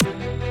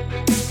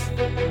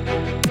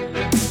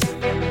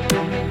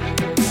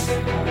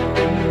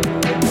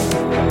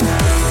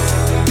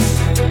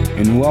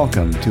and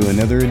welcome to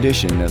another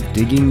edition of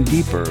Digging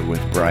Deeper with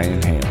Brian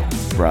Hale.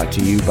 Brought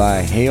to you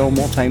by Hale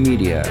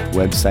Multimedia,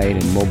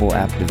 website and mobile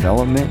app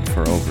development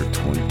for over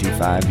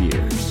 25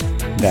 years.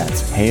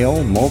 That's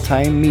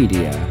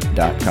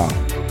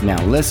halemultimedia.com.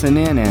 Now listen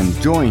in and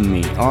join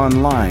me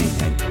online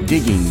at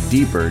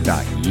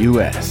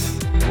diggingdeeper.us.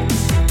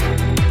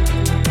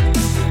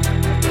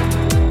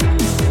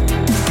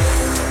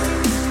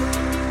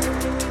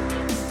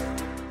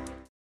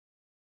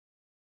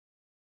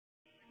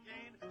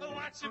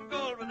 Some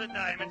gold with a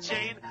diamond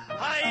chain,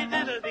 high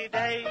diddly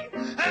day.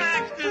 An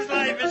actor's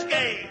life is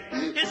gay.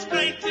 It's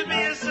great to be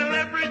a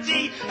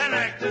celebrity. An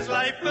actor's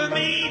life for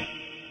me.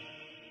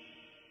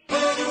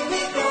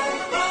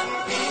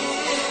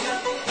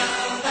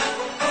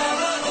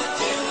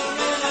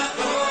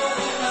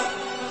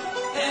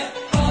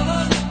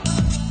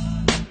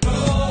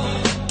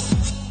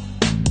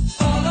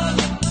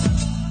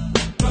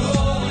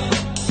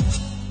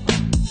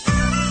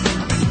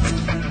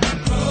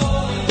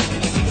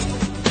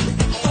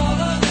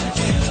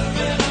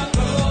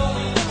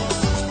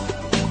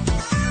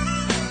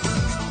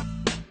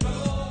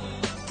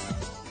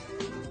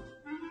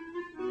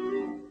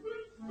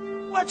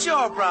 What's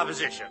your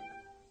proposition?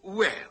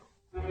 Well,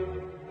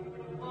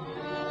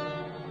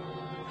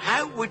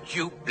 how would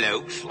you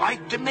blokes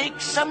like to make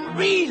some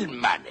real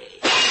money?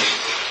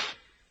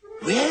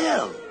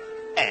 Well,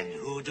 and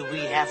who do we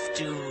have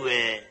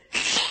to,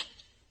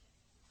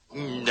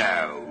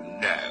 No,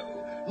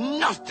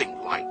 nothing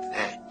like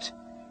that.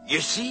 You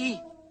see,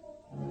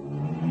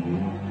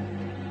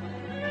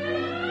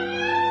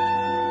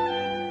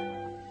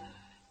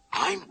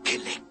 I'm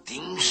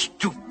collecting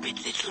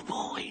stupid little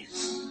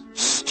boys.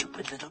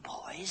 Stupid little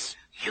boys?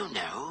 You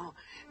know,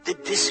 the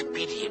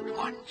disobedient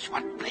ones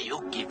what play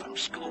hooky from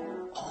school.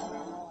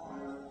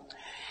 Oh.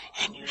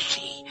 And you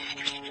see...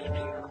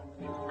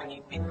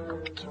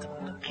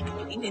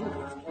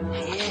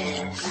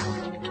 Yes.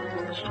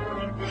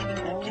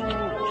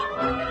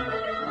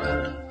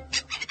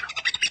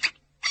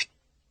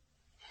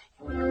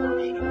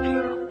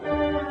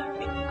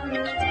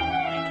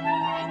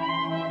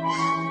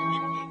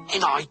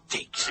 And I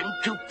takes them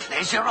to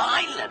Pleasure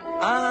Island.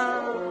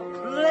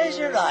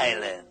 Pleasure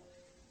Island.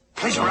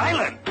 Pleasure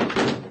Island?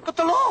 But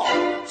the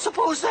law.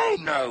 Suppose they...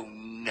 No,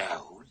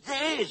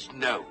 there's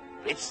no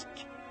risk.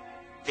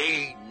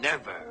 They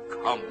never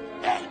come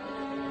back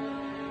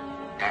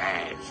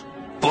as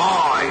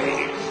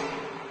boys.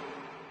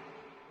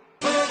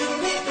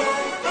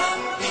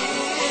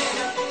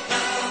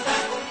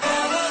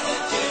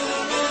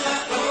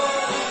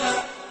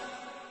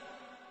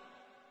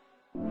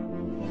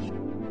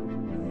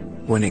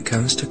 When it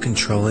comes to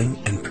controlling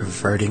and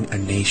perverting a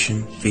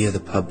nation via the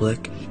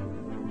public,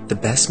 the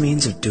best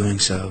means of doing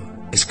so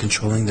is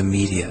controlling the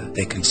media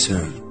they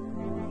consume.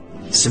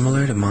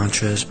 Similar to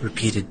mantras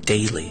repeated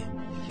daily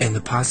and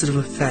the positive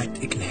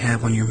effect it can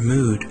have on your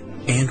mood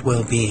and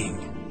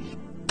well-being,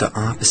 the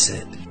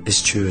opposite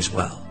is true as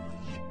well.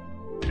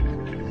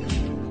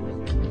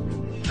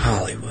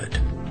 Hollywood,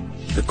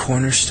 the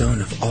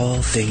cornerstone of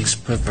all things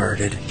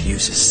perverted,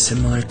 uses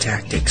similar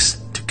tactics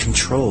to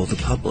control the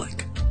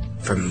public.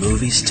 From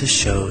movies to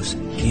shows,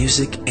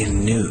 music,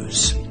 and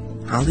news,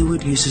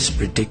 Hollywood uses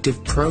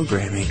predictive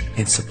programming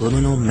and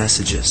subliminal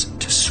messages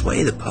to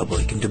sway the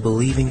public into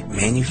believing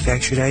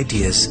manufactured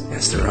ideas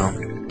as their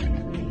own,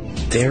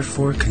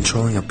 therefore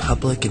controlling a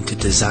public into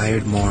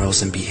desired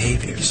morals and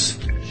behaviors.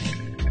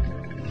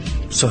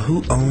 So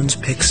who owns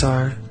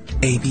Pixar,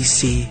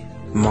 ABC,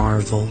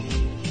 Marvel,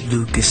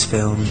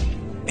 Lucasfilm,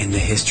 and the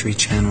History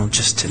Channel,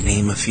 just to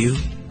name a few?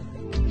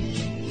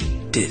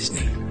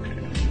 Disney.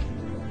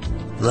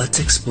 Let's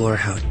explore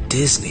how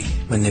Disney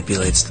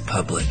manipulates the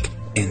public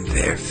in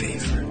their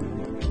favor.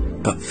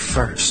 But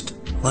first,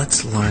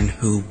 let's learn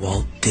who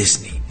Walt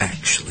Disney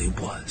actually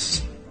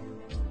was.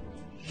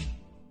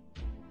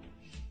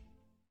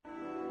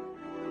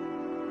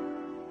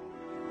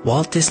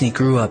 Walt Disney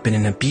grew up in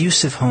an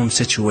abusive home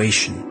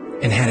situation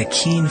and had a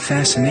keen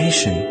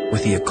fascination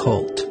with the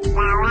occult.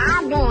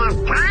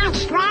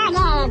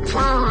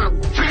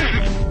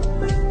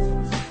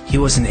 He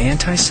was an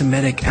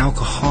anti-Semitic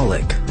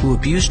alcoholic who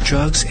abused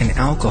drugs and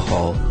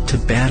alcohol to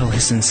battle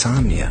his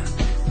insomnia.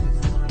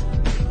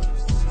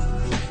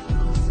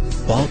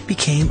 Walt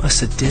became a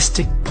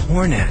sadistic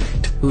porn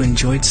addict who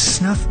enjoyed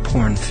snuff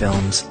porn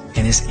films,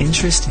 and his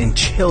interest in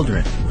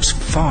children was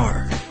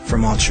far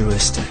from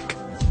altruistic.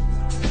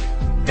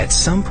 At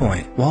some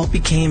point, Walt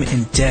became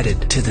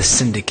indebted to the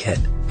syndicate,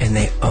 and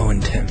they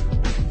owned him.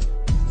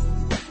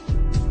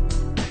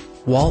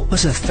 Walt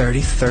was a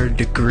 33rd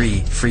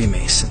degree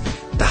Freemason,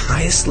 the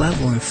highest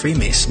level in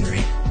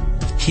Freemasonry.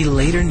 He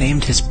later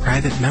named his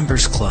private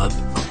members club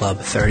Club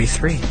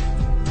 33.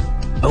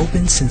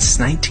 Open since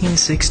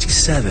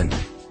 1967,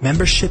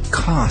 membership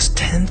costs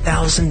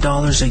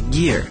 $10,000 a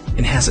year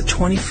and has a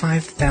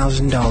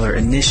 $25,000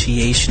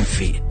 initiation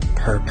fee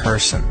per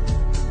person.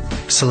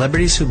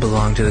 Celebrities who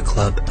belong to the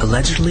club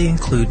allegedly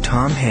include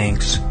Tom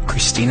Hanks,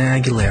 Christina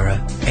Aguilera,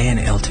 and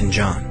Elton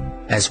John,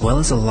 as well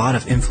as a lot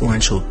of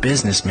influential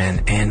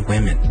businessmen and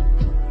women.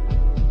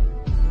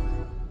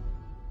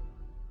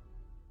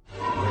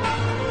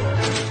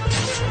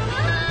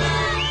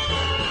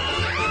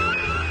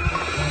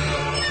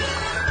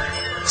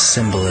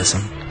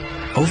 symbolism.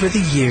 Over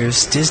the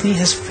years, Disney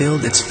has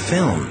filled its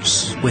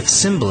films with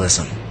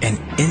symbolism and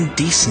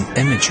indecent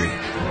imagery.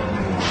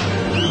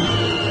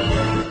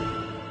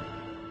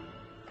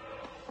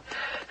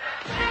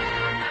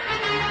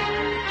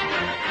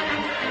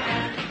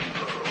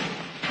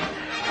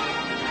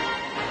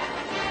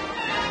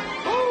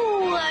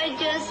 Oh, I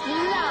just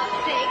love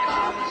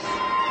takeoffs.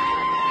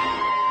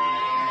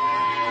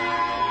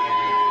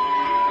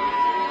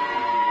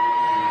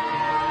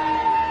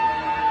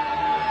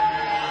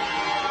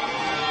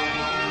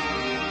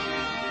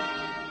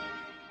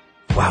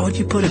 Why would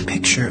you put a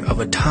picture of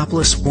a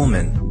topless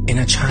woman in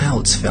a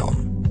child's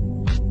film?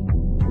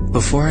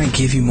 Before I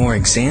give you more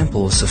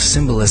examples of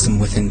symbolism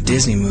within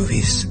Disney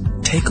movies,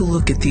 take a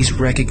look at these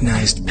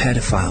recognized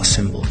pedophile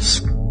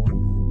symbols.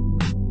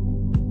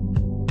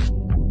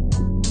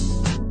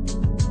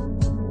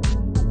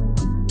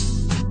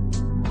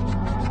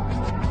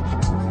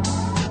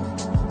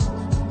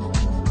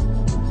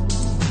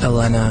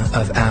 Elena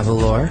of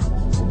Avalor,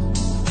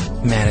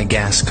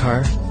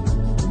 Madagascar,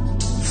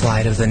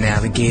 Flight of the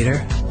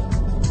Navigator,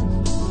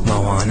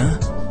 Moana.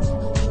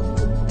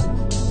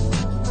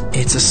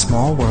 It's a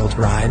Small World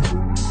ride.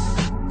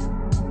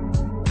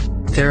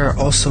 There are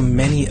also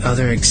many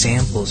other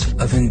examples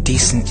of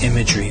indecent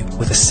imagery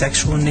with a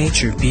sexual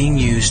nature being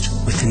used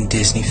within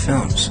Disney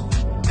films,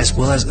 as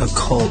well as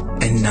occult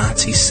and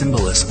Nazi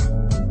symbolism.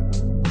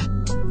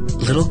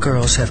 Little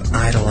girls have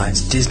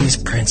idolized Disney's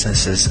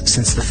princesses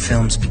since the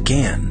films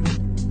began,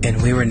 and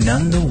we were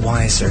none the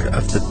wiser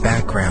of the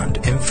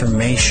background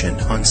information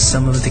on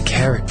some of the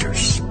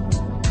characters.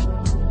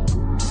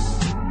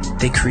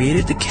 They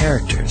created the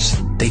characters,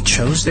 they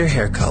chose their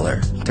hair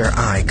color, their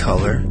eye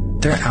color,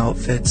 their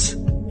outfits,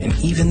 and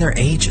even their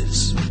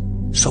ages.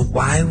 So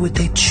why would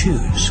they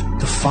choose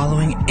the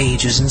following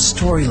ages and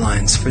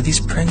storylines for these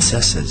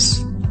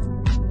princesses?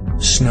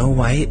 Snow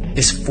White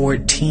is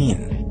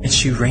 14, and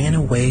she ran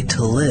away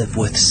to live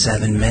with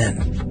 7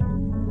 men.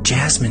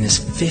 Jasmine is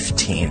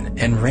 15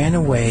 and ran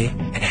away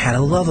and had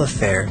a love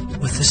affair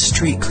with a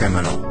street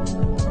criminal.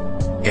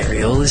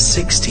 Ariel is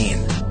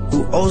 16,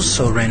 who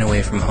also ran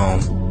away from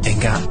home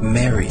and got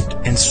married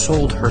and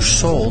sold her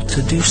soul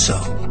to do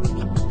so.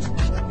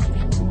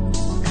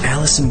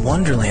 Alice in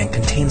Wonderland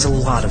contains a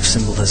lot of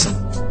symbolism.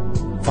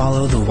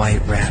 Follow the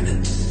White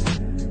Rabbit.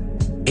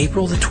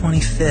 April the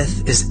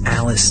 25th is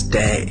Alice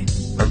Day,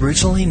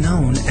 originally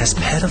known as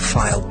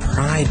Pedophile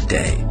Pride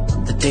Day.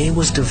 The day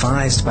was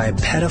devised by a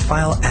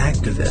pedophile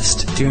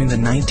activist during the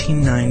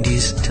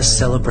 1990s to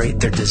celebrate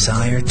their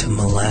desire to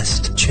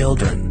molest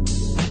children.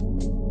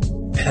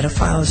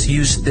 Pedophiles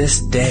use this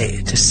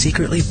day to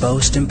secretly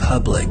boast in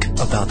public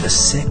about the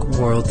sick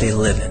world they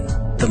live in,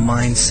 the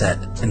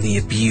mindset and the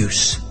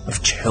abuse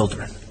of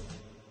children.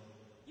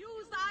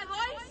 Use thy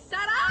voice,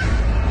 Sarah!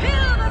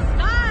 Fill the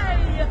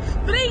sky!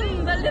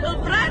 Bring the little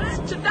brats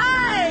to die!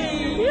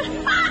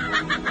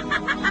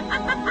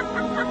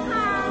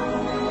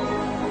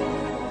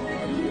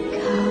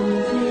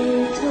 Come,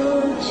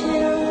 little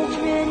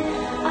children,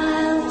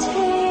 I'll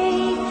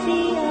take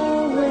thee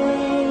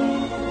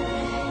away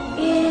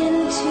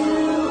into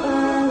a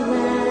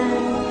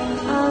land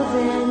of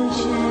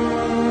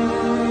enchantment.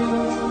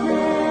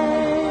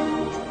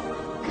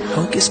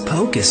 Hocus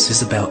Pocus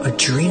is about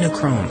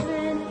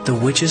adrenochrome. The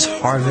witches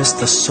harvest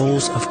the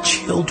souls of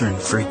children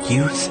for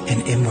youth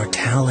and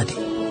immortality.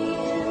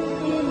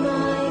 In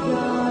my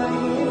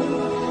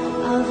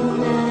garden of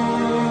magic.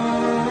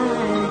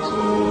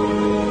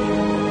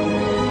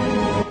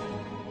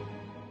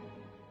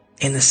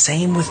 And the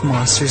same with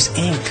Monsters,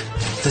 Inc.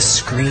 The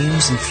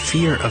screams and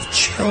fear of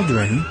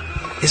children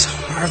is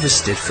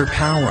harvested for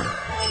power.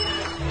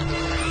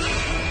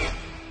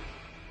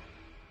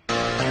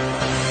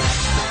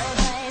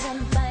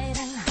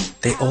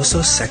 They also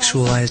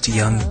sexualized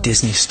young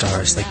Disney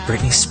stars like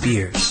Britney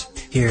Spears,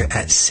 here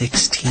at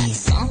 16.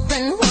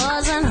 Something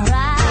wasn't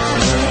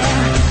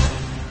right.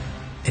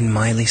 And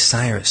Miley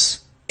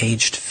Cyrus,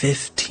 aged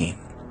 15.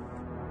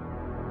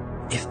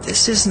 If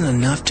this isn't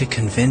enough to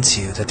convince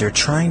you that they're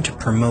trying to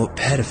promote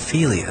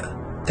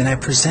pedophilia, then I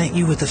present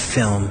you with a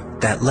film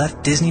that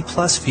left Disney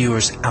Plus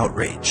viewers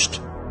outraged.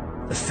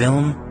 The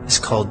film is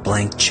called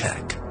Blank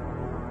Check.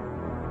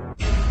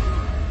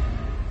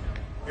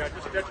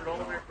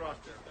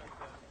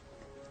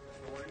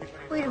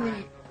 Wait a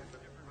minute.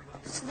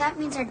 So that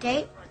means our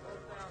date?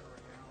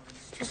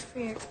 Just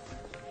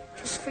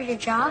for your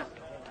job?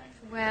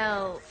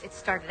 Well, it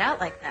started out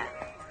like that.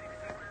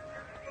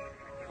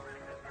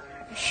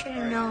 I should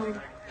have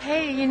known.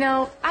 Hey, you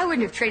know, I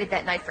wouldn't have traded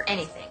that night for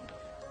anything.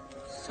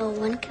 So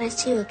when can I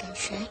see you again,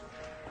 Shay?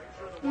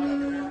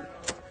 Why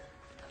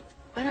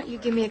don't you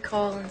give me a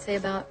call in, say,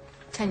 about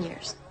 10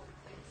 years?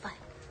 5,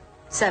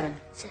 7.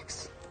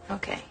 6.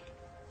 Okay.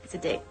 It's a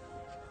date.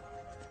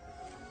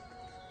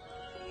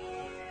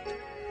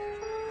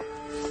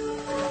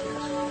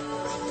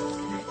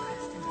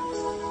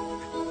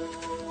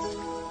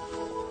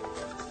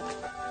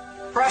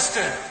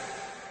 Preston!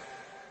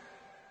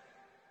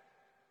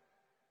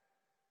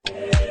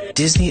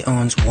 Disney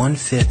owns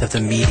 1/5 of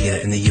the media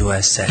in the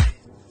USA.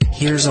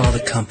 Here's all the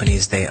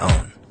companies they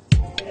own.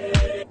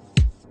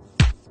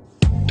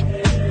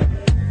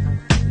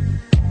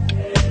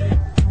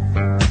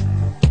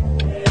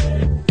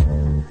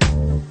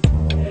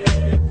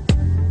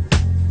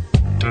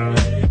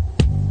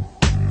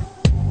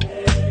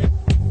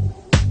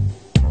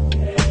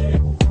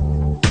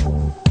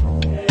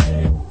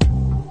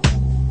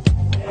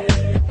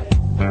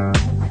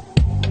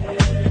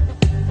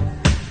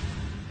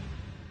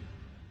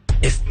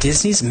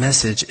 Disney's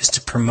message is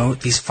to promote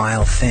these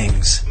vile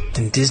things,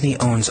 then Disney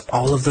owns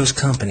all of those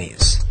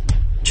companies.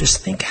 Just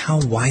think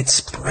how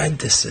widespread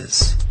this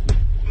is.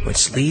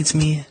 Which leads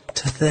me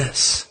to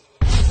this.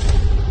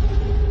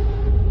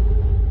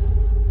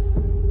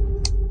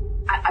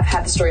 I've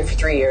had the story for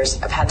 3 years.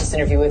 I've had this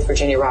interview with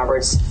Virginia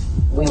Roberts.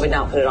 We would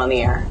not put it on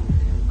the air.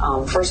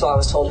 First of all, I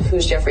was told,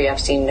 who's Jeffrey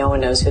Epstein? No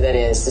one knows who that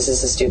is. This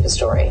is a stupid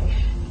story.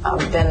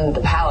 Then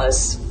the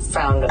palace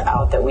found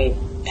out that we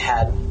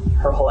had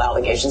her whole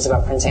allegations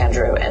about Prince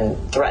Andrew and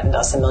threatened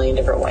us a million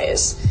different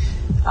ways.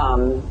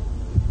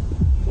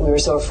 We were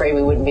so afraid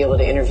we wouldn't be able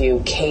to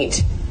interview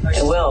Kate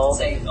and Will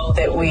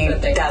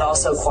that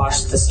also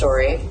quashed the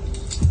story.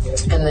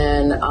 And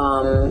then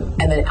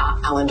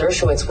Alan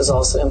Dershowitz was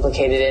also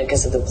implicated in it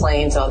because of the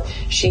planes.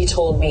 She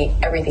told me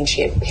everything.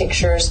 She had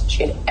pictures.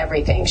 She had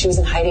everything. She was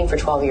in hiding for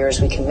 12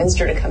 years. We convinced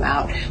her to come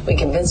out. We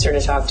convinced her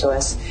to talk to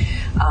us.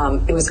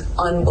 It was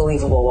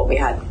unbelievable what we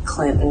had.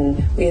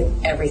 Clinton. We had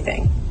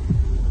everything.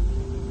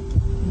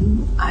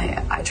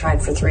 I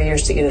tried for 3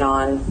 years to get it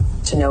on,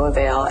 to no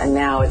avail, and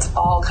now it's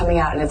all coming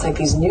out, and it's like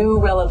these new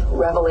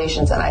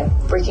revelations, and I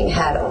freaking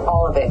had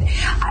all of it.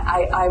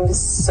 I'm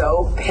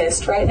so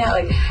pissed right now.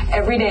 Like,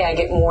 every day I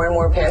get more and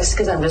more pissed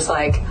because I'm just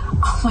like,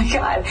 oh my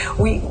God,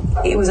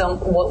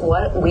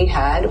 what we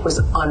had was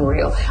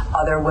unreal.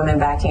 Other women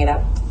backing it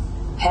up.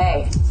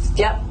 Hey,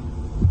 yep.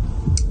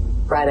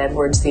 Brad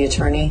Edwards, the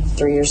attorney,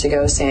 3 years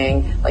ago,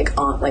 saying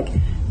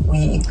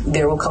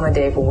there will come a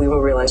day when we will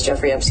realize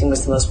Jeffrey Epstein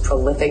was the most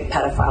prolific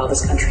pedophile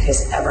this country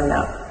has ever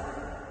known.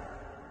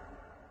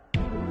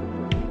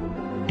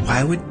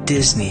 Why would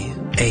Disney,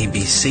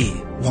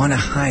 ABC, want to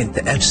hide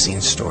the Epstein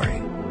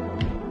story?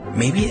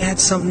 Maybe it had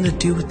something to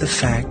do with the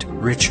fact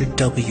Richard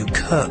W.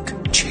 Cook,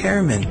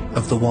 chairman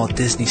of the Walt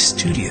Disney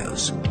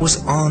Studios,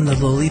 was on the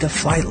Lolita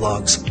flight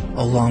logs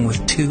along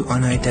with 2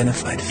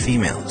 unidentified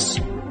females.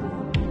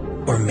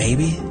 Or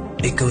maybe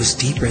it goes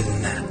deeper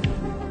than that.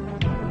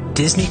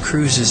 Disney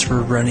cruises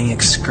were running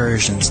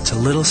excursions to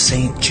Little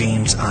St.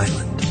 James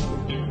Island.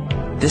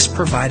 This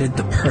provided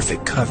the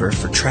perfect cover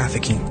for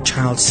trafficking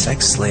child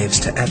sex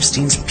slaves to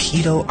Epstein's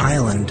Pedo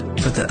Island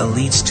for the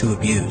elites to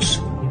abuse.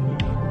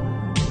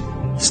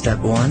 Step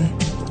 1,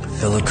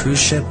 fill a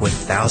cruise ship with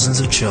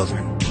thousands of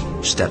children.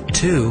 Step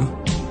 2,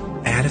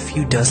 add a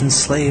few dozen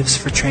slaves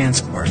for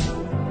transport.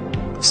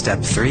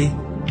 Step 3,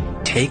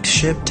 take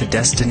ship to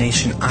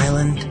destination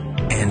island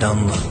and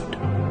unload.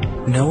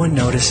 No one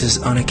notices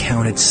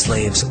unaccounted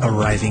slaves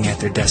arriving at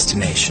their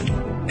destination,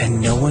 and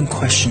no one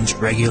questions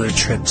regular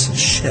trips of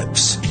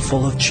ships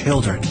full of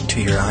children to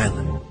your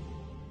island.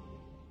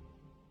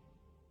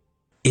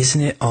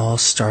 Isn't it all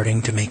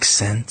starting to make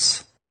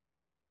sense?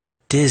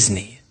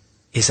 Disney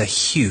is a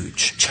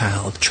huge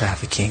child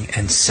trafficking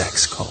and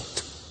sex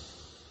cult.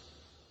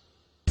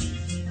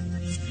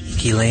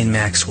 Ghislaine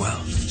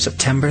Maxwell,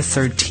 September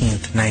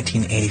 13th,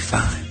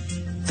 1985.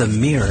 The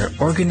Mirror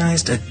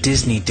organized a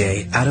Disney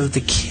Day out of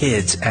the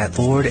kids at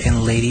Lord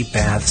and Lady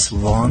Bath's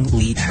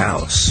Longleat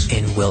House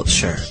in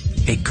Wiltshire.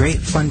 A great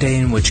fun day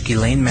in which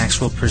Ghislaine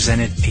Maxwell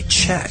presented a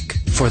check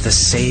for the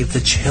Save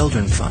the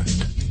Children Fund.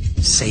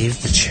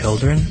 Save the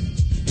children?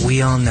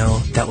 We all know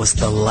that was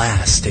the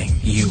last thing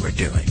you were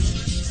doing.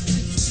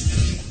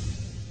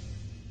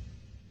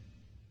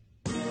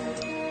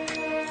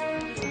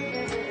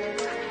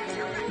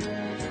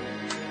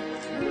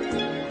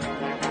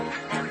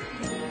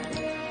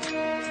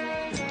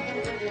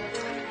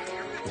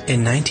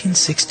 In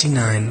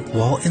 1969,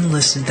 Walt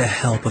enlisted the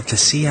help of the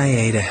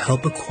CIA to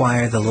help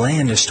acquire the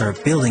land to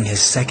start building his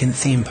second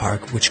theme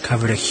park, which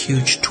covered a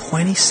huge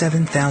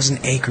 27,000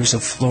 acres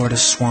of Florida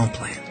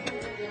swampland.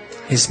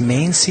 His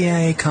main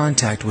CIA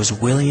contact was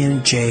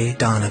William J.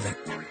 Donovan,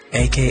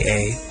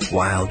 a.k.a.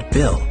 Wild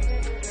Bill,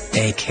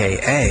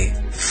 a.k.a.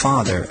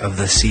 father of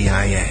the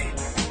CIA.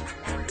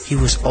 He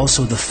was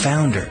also the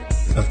founder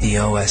of the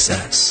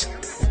OSS.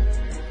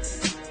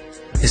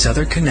 His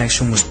other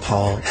connection was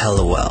Paul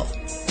Helliwell.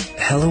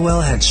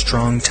 Helliwell had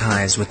strong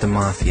ties with the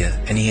Mafia,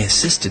 and he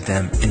assisted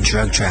them in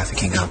drug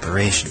trafficking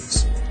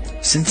operations.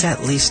 Since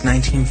at least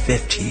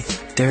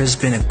 1950, there has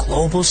been a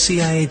global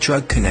CIA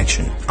drug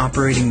connection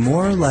operating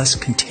more or less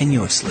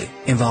continuously,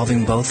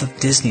 involving both of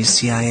Disney's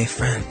CIA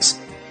friends.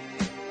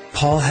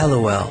 Paul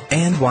Helliwell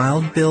and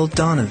Wild Bill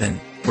Donovan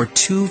were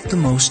 2 of the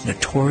most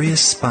notorious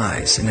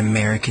spies in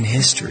American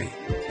history,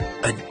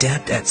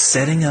 adept at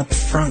setting up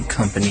front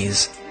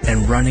companies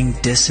and running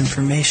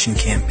disinformation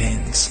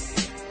campaigns.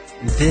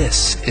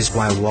 This is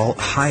why Walt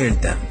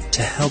hired them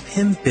to help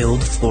him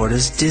build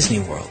Florida's Disney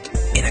World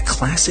in a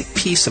classic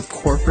piece of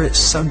corporate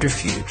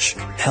subterfuge,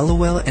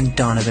 Hellowell and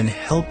Donovan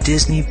helped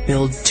Disney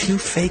build 2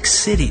 fake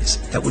cities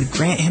that would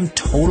grant him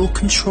total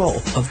control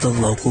of the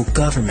local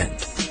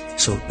government.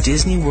 So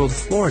Disney World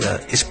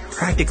Florida is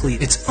practically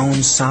its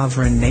own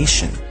sovereign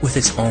nation with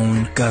its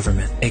own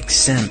government,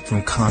 exempt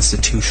from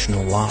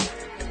constitutional law.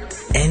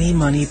 Any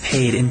money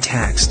paid in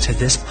tax to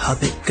this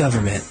puppet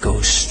government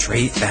goes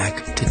straight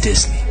back to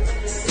Disney.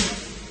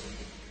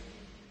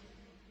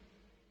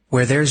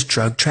 Where there's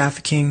drug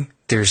trafficking,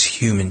 there's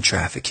human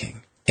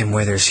trafficking. And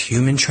where there's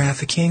human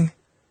trafficking,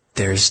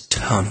 there's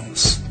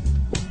tunnels.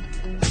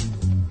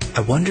 I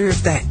wonder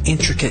if that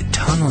intricate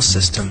tunnel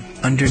system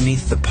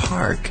underneath the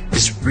park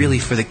is really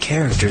for the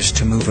characters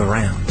to move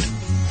around.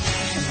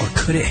 Or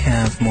could it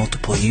have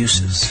multiple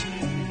uses?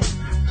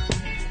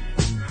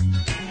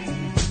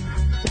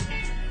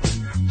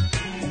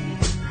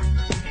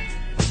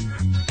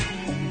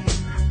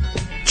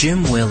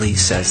 Jim Willey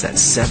says that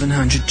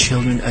 700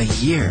 children a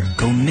year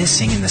go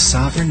missing in the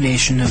sovereign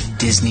nation of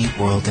Disney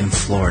World in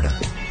Florida.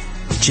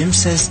 Jim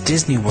says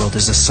Disney World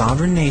is a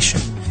sovereign nation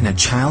and a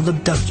child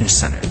abduction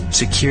center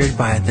secured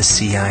by the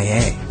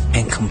CIA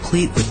and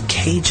complete with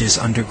cages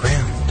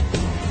underground.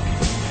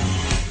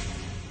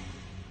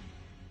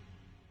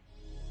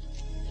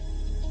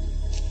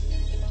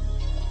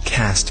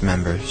 Cast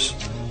members.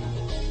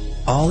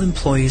 All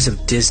employees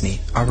of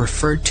Disney are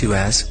referred to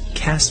as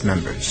cast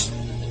members.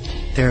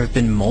 There have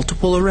been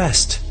multiple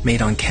arrests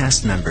made on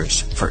cast members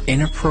for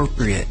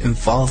inappropriate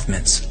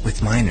involvements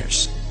with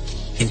minors.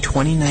 In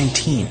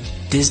 2019,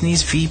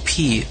 Disney's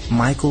VP,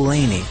 Michael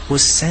Laney,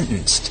 was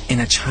sentenced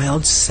in a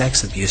child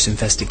sex abuse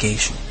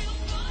investigation.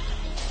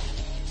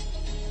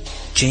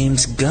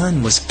 James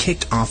Gunn was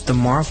kicked off the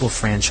Marvel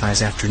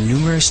franchise after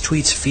numerous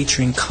tweets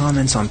featuring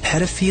comments on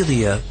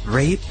pedophilia,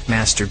 rape,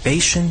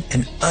 masturbation,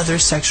 and other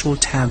sexual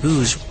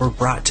taboos were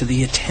brought to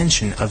the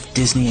attention of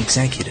Disney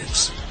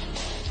executives.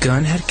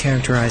 Gunn had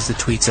characterized the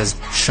tweets as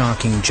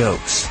shocking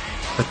jokes,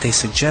 but they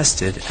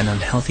suggested an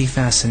unhealthy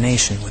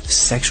fascination with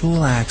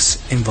sexual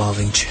acts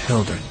involving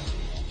children.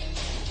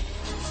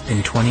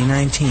 In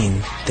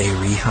 2019, they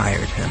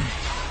rehired him.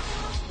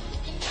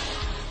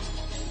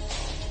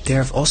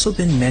 There have also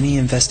been many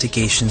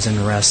investigations and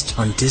arrests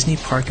on Disney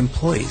Park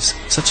employees,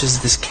 such as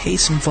this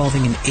case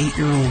involving an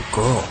 8-year-old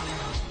girl.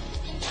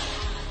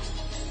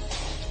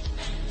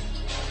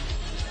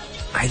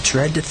 I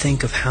dread to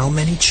think of how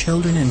many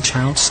children and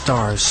child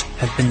stars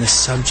have been the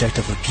subject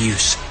of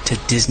abuse to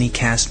Disney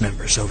cast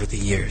members over the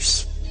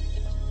years.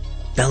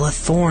 Bella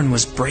Thorne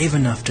was brave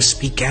enough to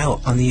speak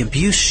out on the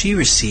abuse she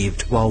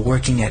received while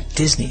working at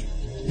Disney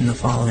in the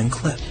following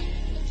clip.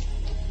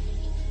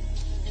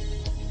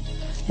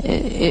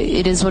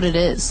 It is what it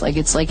is. Like,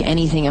 it's like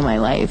anything in my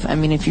life. I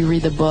mean, if you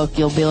read the book,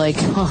 you'll be like,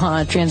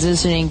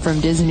 transitioning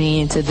from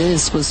Disney into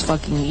this was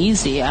fucking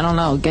easy. I don't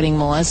know, getting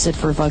molested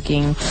for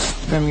fucking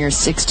from your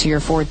 6 to your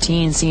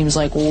 14 seems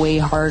like way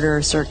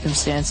harder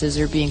circumstances,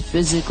 or being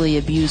physically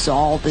abused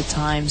all the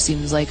time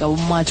seems like a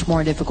much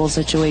more difficult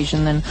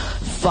situation than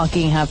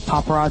fucking have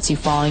paparazzi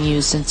following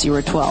you since you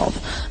were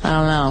 12. I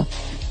don't know.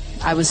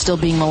 I was still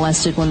being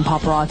molested when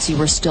paparazzi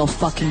were still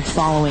fucking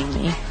following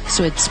me.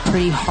 So it's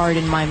pretty hard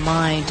in my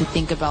mind to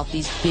think about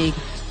these big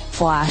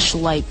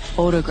flashlight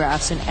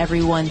photographs and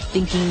everyone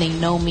thinking they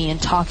know me and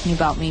talking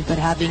about me, but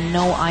having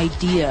no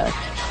idea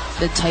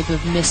the type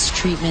of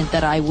mistreatment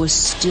that I was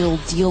still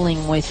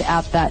dealing with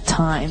at that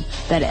time,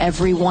 that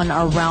everyone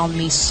around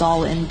me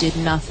saw and did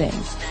nothing.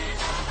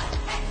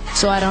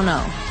 So I don't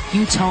know.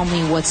 You tell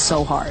me what's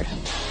so hard.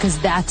 Because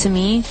that to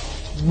me,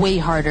 way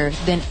harder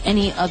than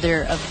any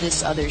other of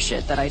this other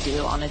shit that I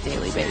do on a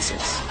daily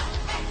basis.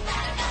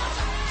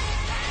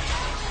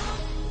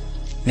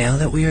 Now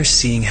that we are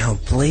seeing how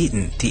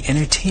blatant the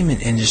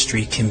entertainment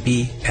industry can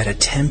be at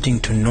attempting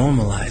to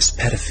normalize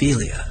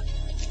pedophilia,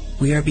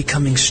 we are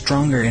becoming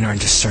stronger in our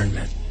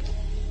discernment.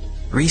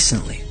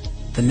 Recently,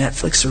 the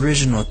Netflix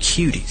original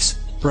Cuties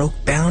broke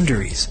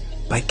boundaries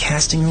by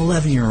casting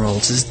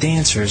 11-year-olds as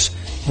dancers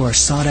who are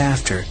sought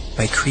after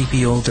by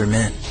creepy older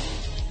men.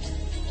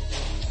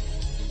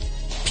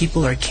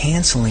 People are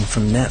canceling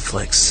from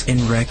Netflix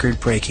in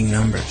record-breaking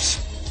numbers.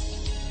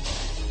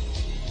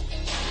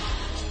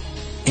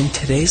 In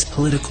today's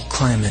political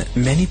climate,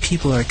 many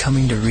people are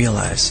coming to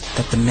realize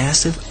that the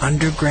massive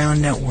underground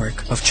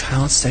network of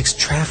child sex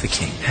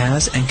trafficking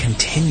has and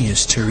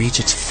continues to reach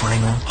its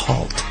final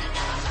halt.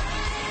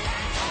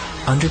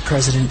 Under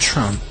President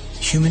Trump,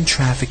 human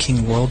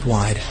trafficking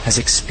worldwide has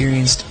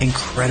experienced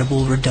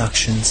incredible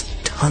reductions,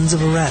 tons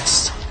of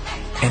arrests,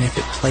 and if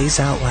it plays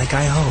out like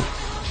I hope,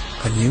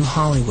 a new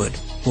Hollywood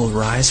will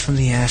rise from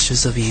the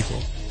ashes of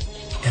evil,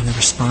 and the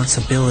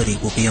responsibility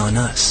will be on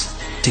us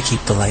to keep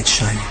the light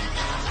shining.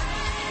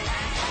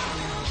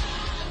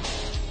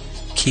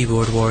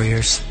 Keyboard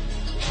warriors,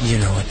 you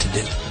know what to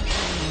do.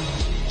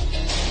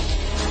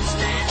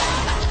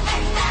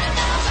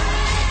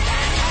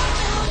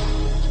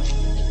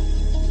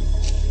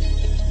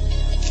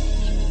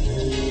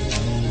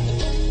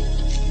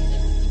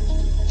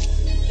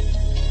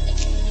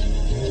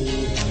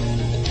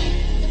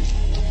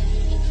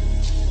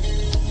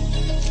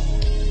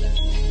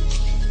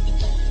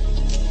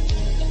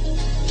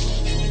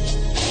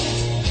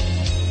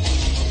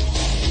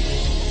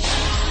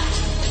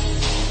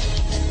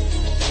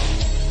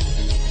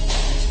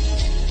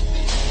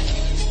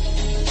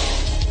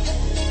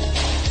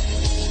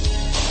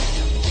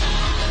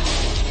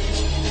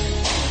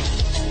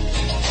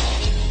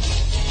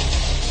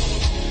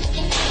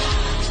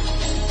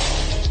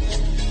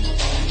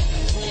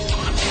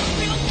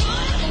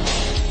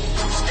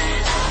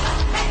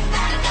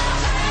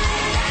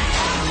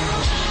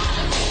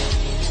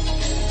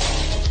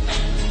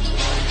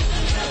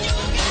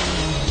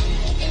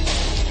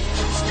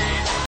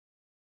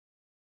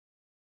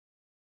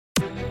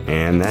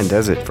 And that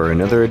does it for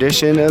another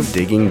edition of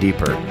Digging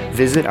Deeper.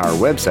 Visit our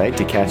website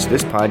to catch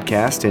this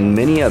podcast and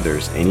many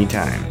others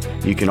anytime.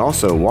 You can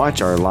also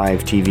watch our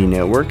live TV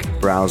network,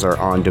 browse our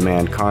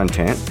on-demand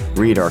content,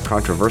 read our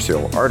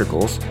controversial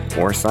articles,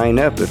 or sign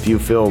up if you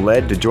feel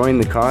led to join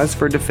the cause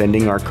for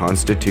defending our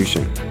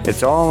Constitution.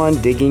 It's all on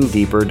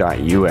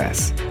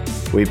diggingdeeper.us.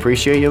 We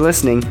appreciate you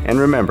listening, and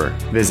remember,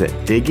 visit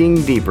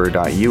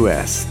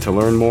diggingdeeper.us to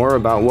learn more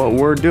about what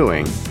we're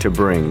doing to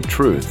bring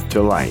truth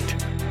to light.